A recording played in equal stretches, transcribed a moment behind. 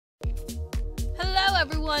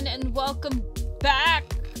everyone, and welcome back.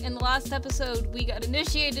 In the last episode, we got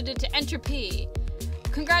initiated into entropy.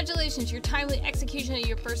 Congratulations, your timely execution of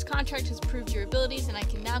your first contract has proved your abilities, and I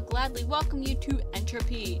can now gladly welcome you to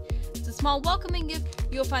entropy. It's a small welcoming gift.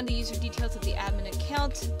 You'll find the user details of the admin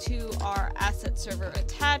account to our asset server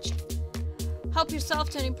attached. Help yourself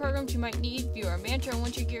to any programs you might need. View our mantra, and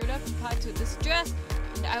once you're geared up, apply to this address,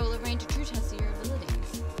 and I will arrange a true test of your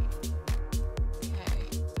abilities.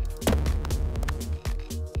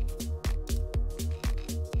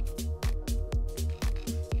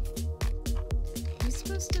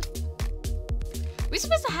 We're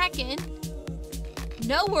supposed to hack in?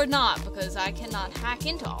 No, we're not, because I cannot hack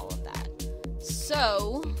into all of that.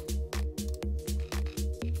 So,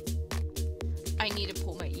 I need to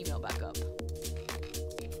pull my email back up.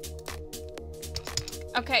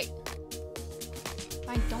 Okay.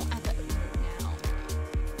 I don't add the note now.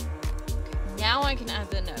 Okay, now I can add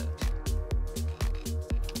the note.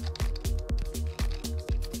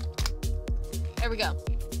 There we go.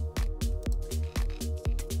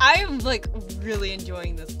 I am, like, really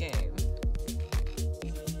enjoying this game.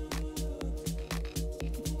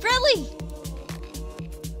 Really?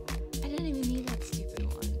 I didn't even need that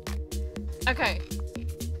stupid one. Okay.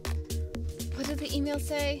 What did the email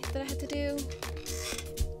say that I had to do?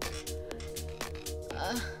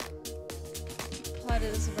 Apply to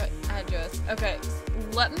this address. Okay,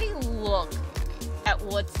 let me look at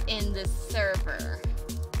what's in this server.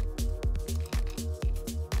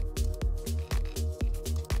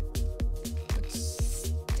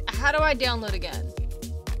 How do I download again?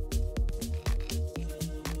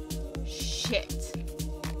 Shit.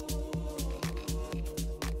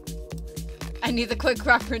 I need the quick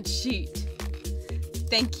reference sheet.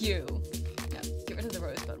 Thank you. No, get rid of the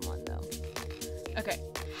rosebud one though. Okay.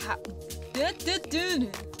 Not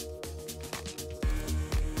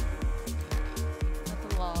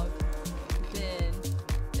the log. Then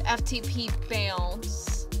the FTP bounce.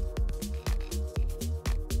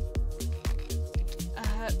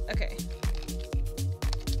 Okay.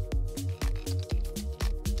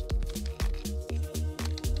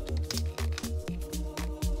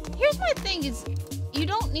 Here's my thing is, you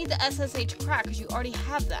don't need the SSH crack because you already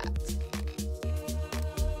have that.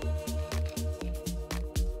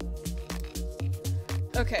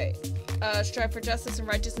 Okay. Strive for justice and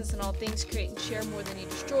righteousness in all things. Create and share more than you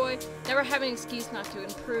destroy. Never have an excuse not to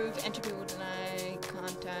improve. Entropy will deny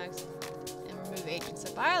contacts and remove agents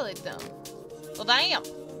that violate them. Well, damn.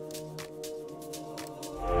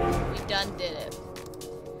 We done did it.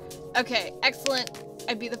 Okay, excellent.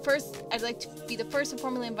 I'd like to be the first to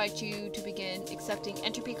formally invite you to begin accepting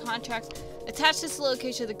entropy contracts. Attach this to the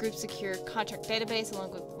location of the group's secure contract database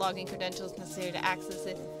along with login credentials necessary to access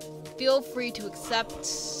it. Feel free to accept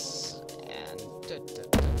and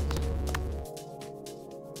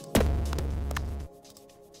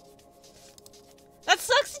That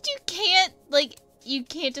sucks that you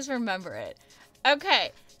can't just remember it.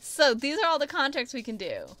 Okay. So, these are all the contracts we can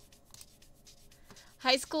do.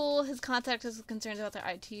 High school, his contact is concerned about their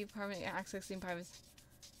IT department accessing privacy.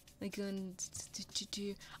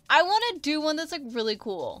 I want to do one that's, like, really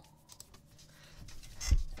cool.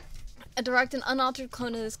 A direct and unaltered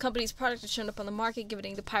clone of this company's product is shown up on the market,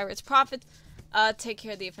 giving the pirates profits. Take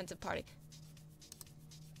care of the offensive party.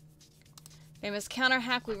 Famous counter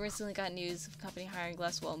hack. We recently got news of a company hiring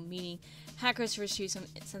less well-meaning hackers to retrieve some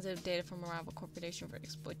sensitive data from a rival corporation for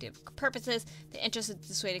exploitative purposes. The interest has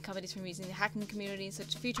dissuaded companies from using the hacking community in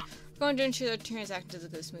such a future. We're going to ensure that transactions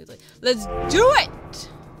doesn't go smoothly. Let's do it!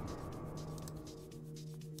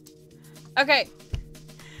 Okay.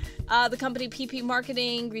 The company PP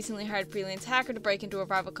Marketing recently hired a freelance hacker to break into a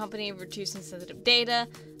rival company and retrieve some sensitive data.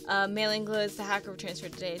 Mailing lists, the hacker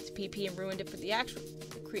transferred the data to PP and ruined it for the actual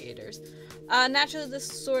creators. Naturally, this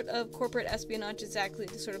sort of corporate espionage is exactly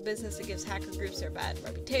the sort of business that gives hacker groups their bad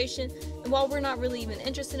reputation. And while we're not really even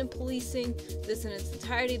interested in policing this in its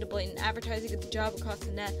entirety, the blatant advertising of the job across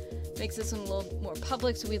the net makes this one a little more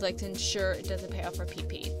public, so we'd like to ensure it doesn't pay off our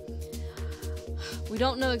PP. We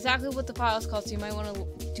don't know exactly what the files cost, so you might want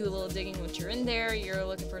to do a little digging once you're in there. You're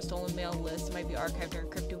looking for a stolen mail list. It might be archived or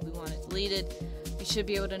encrypted. We want it deleted. You should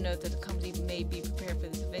be able to note that the company may be prepared for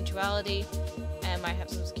this eventuality and might have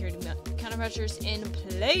some security countermeasures in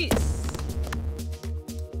place.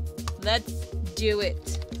 Let's do it.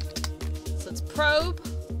 So let's probe.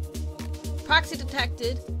 Proxy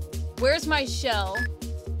detected. Where's my shell?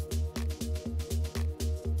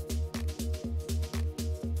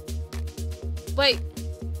 Wait.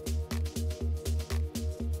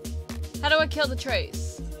 How do I kill the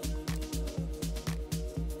trace?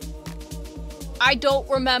 I don't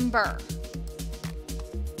remember.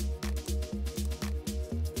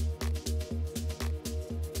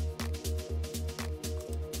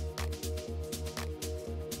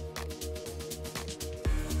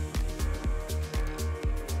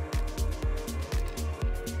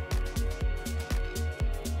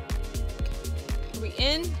 we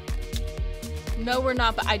in? No, we're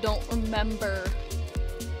not, but I don't remember.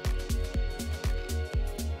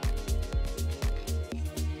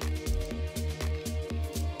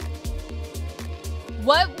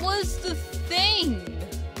 What was the thing?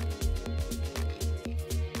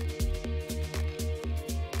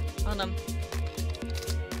 Hold on.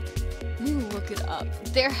 Let me look it up.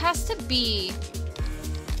 There has to be...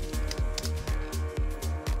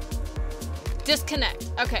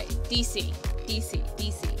 Disconnect. Okay, DC. DC,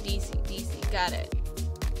 DC, DC, DC. Got it.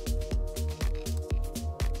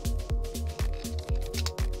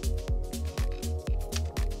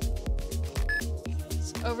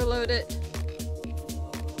 Let's overload it.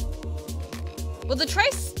 Will the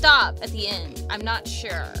trace stop at the end? I'm not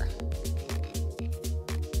sure.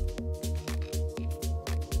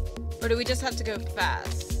 Or do we just have to go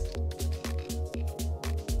fast?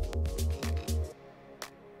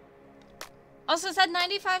 Also, it said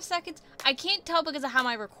 95 seconds. I can't tell because of how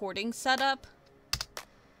my recording's set up.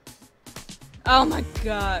 Oh my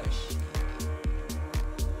gosh.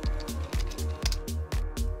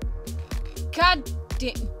 God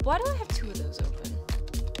damn. Why do I have two of those open?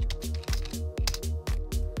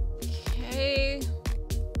 Okay.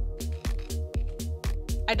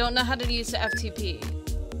 I don't know how to use the FTP.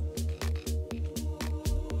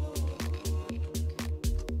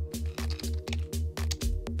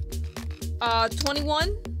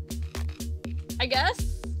 21, I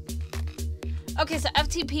guess. Okay, so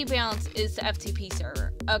FTP balance is the FTP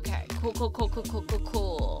server. Okay, cool, cool, cool, cool, cool, cool,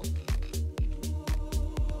 cool.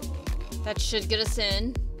 That should get us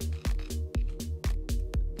in.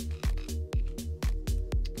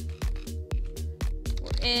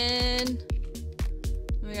 We're in.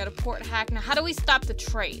 We gotta port Hacknet. How do we stop the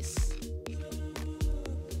trace?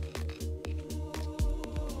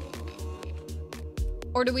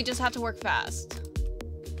 Or do we just have to work fast?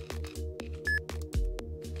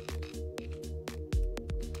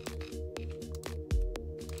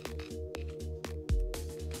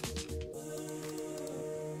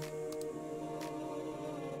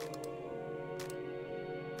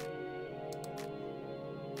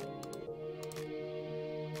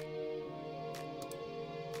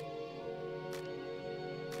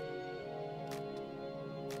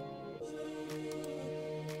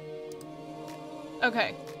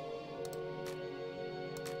 Okay.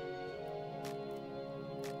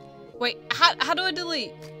 Wait, how do I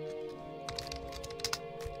delete?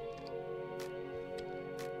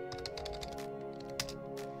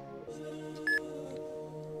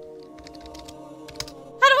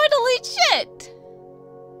 How do I delete shit?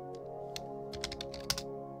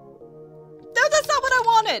 No, that's not what I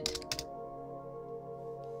wanted.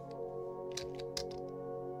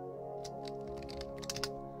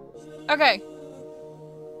 Okay.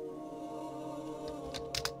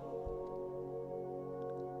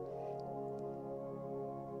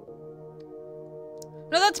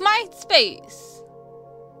 No, that's my space.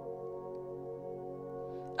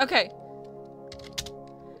 Okay.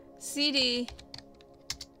 CD.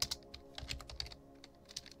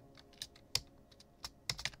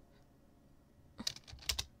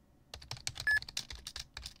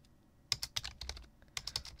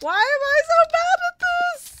 Why am I so bad at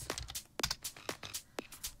this?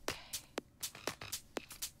 Okay.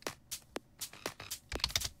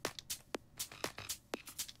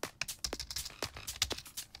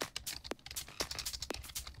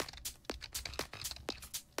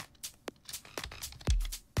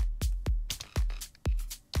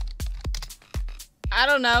 I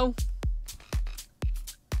don't know.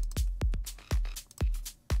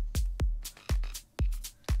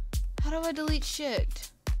 How do I delete shit?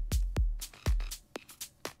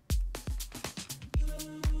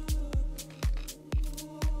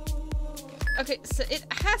 Okay, so it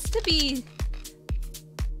has to be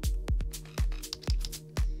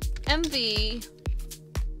MV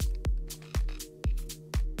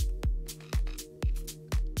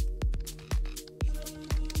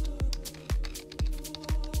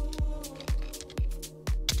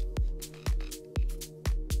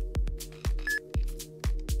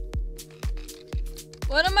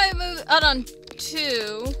What am I moving out on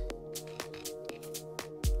 2?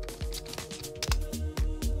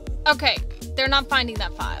 Okay, they're not finding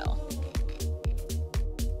that file.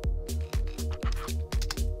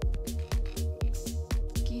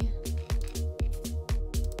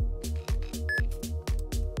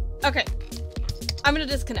 Okay, I'm gonna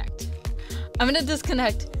disconnect. I'm gonna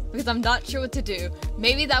disconnect because I'm not sure what to do.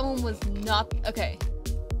 Maybe that one was not, okay.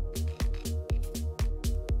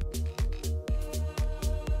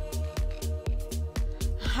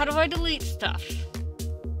 How do I delete stuff?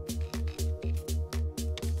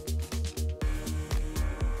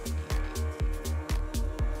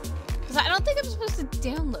 Because I don't think I'm supposed to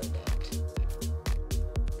download it.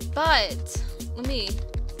 But, let me...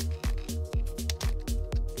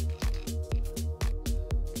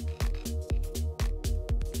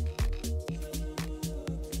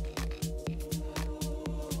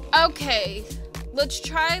 Okay, let's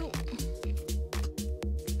try...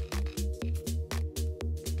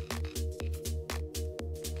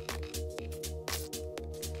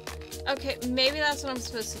 Okay, maybe that's what I'm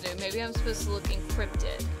supposed to do. Maybe I'm supposed to look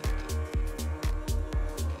encrypted.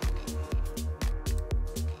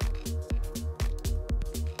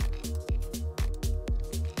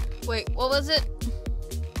 Wait, what was it?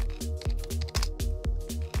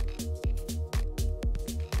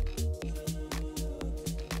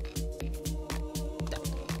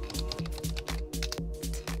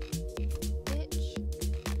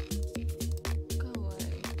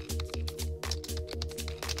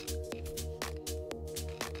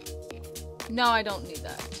 No, I don't need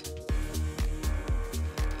that.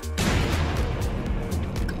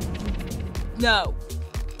 No.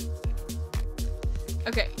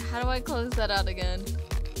 Okay, how do I close that out again?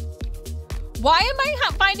 Why am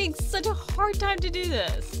I finding such a hard time to do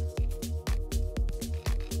this?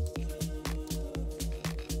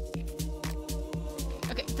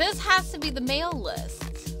 Okay, this has to be the mail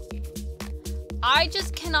list. I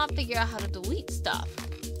just cannot figure out how to delete stuff.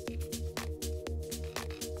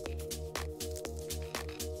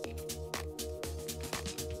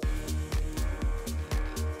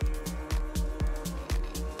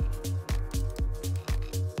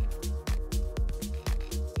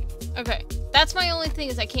 Okay, that's my only thing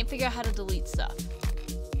is I can't figure out how to delete stuff.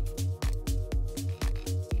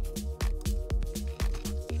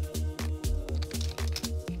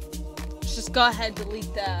 Let's just go ahead and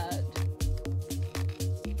delete that.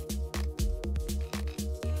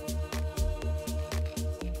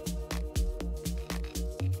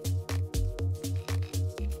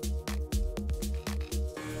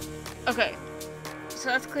 Okay, so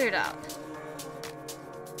that's cleared out.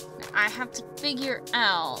 I have to figure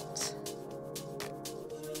out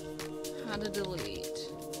how to delete.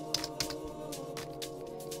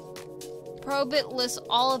 Probit lists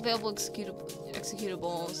all available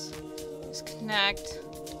executables. Disconnect.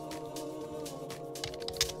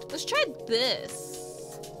 Let's try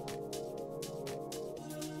this.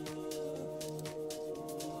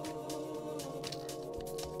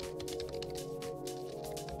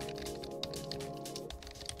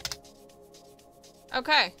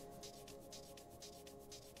 Okay.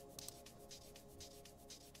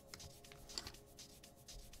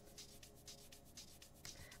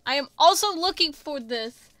 I am also looking for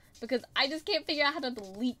this because I just can't figure out how to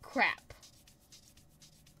delete crap.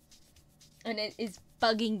 And it is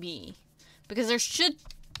bugging me because there should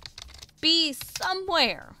be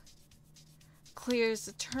somewhere. Clears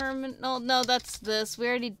the terminal. No, that's this. We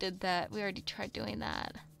already did that. We already tried doing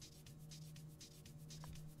that.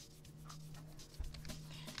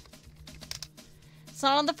 It's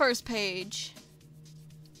not on the first page.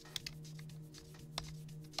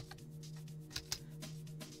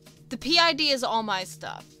 The PID is all my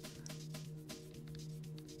stuff.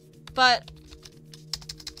 But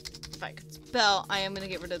if I could spell, I am gonna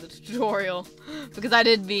get rid of the tutorial because I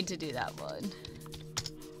didn't mean to do that one.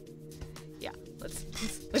 Yeah, let's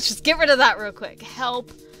just get rid of that real quick. Help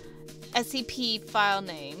SCP file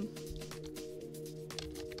name.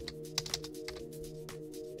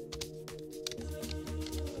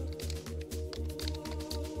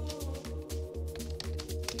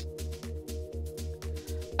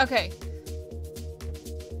 Okay.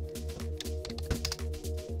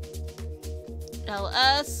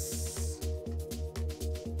 LS.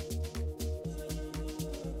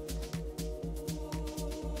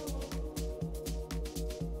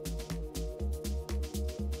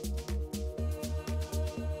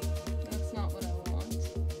 That's not what I want.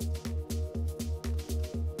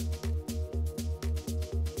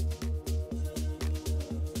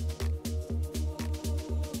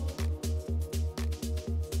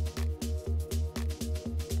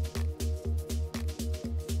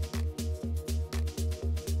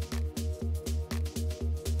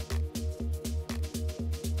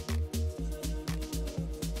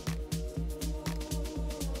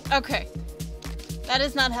 Okay. That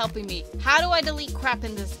is not helping me. How do I delete crap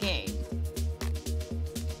in this game?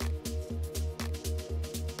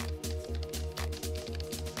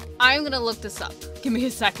 I'm gonna look this up. Give me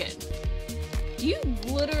a second. You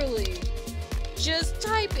literally just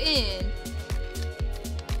type in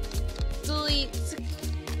delete.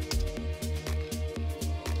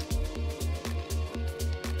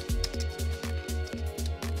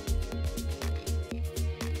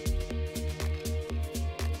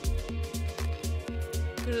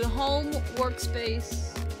 Go to the home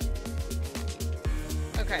workspace.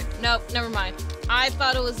 Okay, nope, never mind. I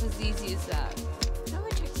thought it was as easy as that. How do I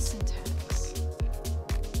check the syntax?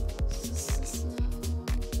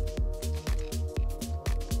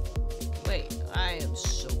 Wait, I am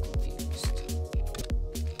so confused.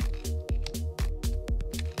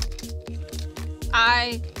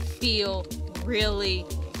 I feel really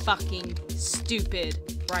fucking stupid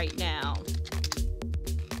right now.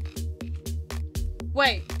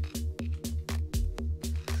 Wait.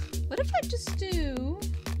 What if I just do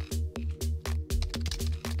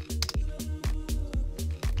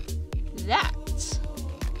that?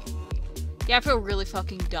 Yeah, I feel really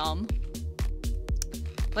fucking dumb.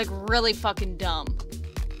 Like, really fucking dumb.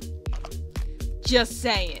 Just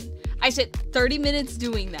saying. I spent 30 minutes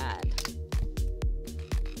doing that.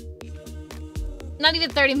 Not even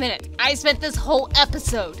 30 minutes. I spent this whole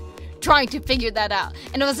episode trying to figure that out.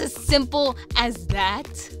 And it was as simple as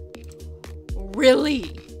that?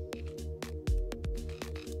 Really?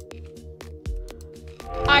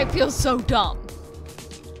 I feel so dumb.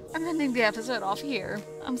 I'm ending the episode off here.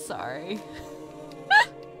 I'm sorry.